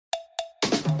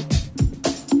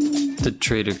The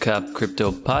Trader Cop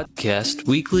Crypto Podcast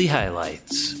Weekly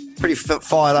Highlights. Pretty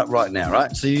fired up right now,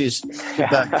 right? So you just sit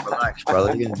back and relax,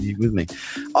 brother. You're going to be with me.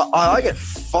 I get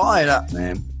fired up,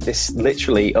 man. This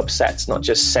literally upsets not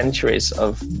just centuries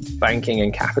of banking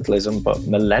and capitalism, but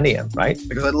millennia, right?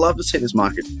 Because I'd love to see this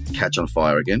market catch on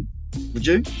fire again. Would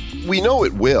you? We know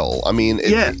it will. I mean,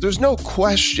 there's no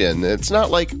question. It's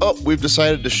not like, we've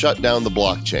decided to shut down the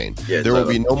blockchain. Yeah, there will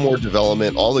be no more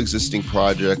development. All existing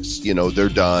projects, they're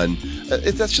done.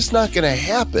 That's just not going to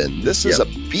happen. This is a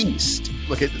beast.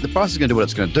 Look, the price is going to do what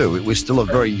it's going to do. We're still a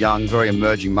very young, very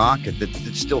emerging market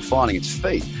that's still finding its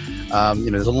feet.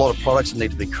 There's a lot of products that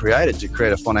need to be created to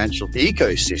create a financial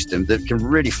ecosystem that can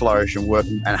really flourish and work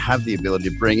and have the ability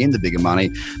to bring in the bigger money,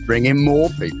 bring in more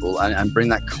people, and bring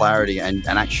that clarity and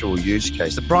an actual use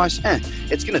case. The price,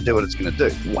 it's going to do what it's going to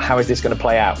do. How is this going to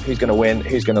play out? Who's going to win?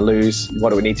 Who's going to lose? What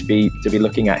do we need to be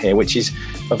looking at here? Which is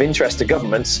of interest to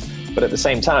governments. But at the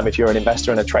same time, if you're an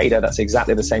investor and a trader, that's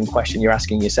exactly the same question you're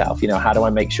asking yourself. How do I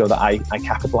make sure that I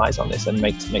capitalize on this and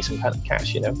make some kind of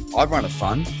cash? I've run a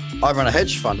fund. I run a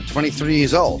hedge fund at 23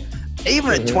 years old.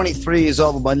 Even at 23 years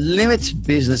old, with my limited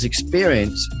business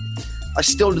experience, I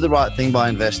still do the right thing by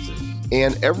investing.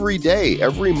 And every day,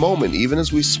 every moment, even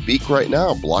as we speak right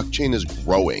now, blockchain is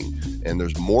growing. And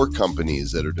there's more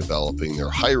companies that are developing.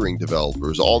 They're hiring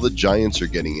developers. All the giants are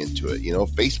getting into it.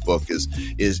 Facebook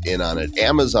is in on it.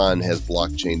 Amazon has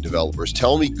blockchain developers.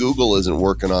 Tell me Google isn't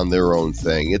working on their own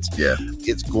thing. It's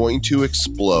going to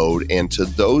explode. And to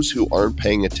those who aren't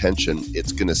paying attention,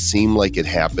 it's going to seem like it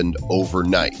happened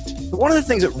overnight. One of the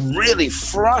things that really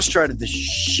frustrated the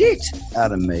shit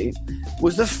out of me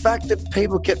was the fact that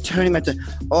people kept turning back to,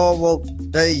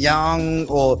 they're young,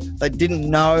 or they didn't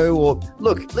know, or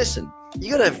look, listen,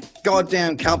 you got a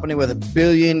goddamn company with $1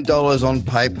 billion on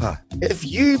paper. If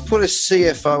you put a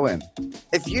CFO in,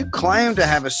 if you claim to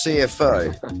have a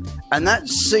CFO, and that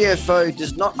CFO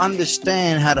does not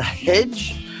understand how to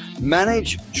hedge,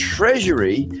 manage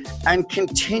treasury, and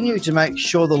continue to make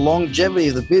sure the longevity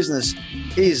of the business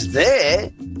is there,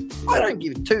 I don't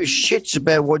give two shits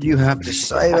about what you have to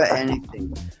say about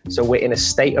anything. So we're in a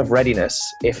state of readiness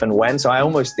if and when. So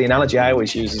the analogy I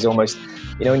always use is almost,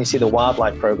 when you see the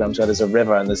wildlife programs where there's a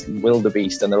river and there's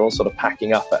wildebeest and they're all sort of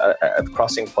packing up at a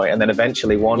crossing point, and then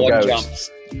eventually one goes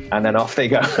jumps. And then off they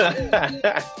go.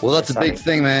 Well, that's a big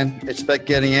thing, man. It's about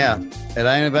getting out. It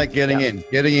ain't about getting in.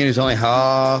 Getting in is only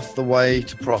half the way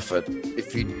to profit.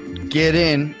 If you get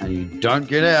in and you don't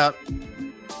get out,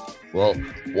 well,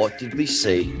 what did we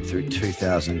see through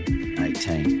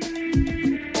 2018?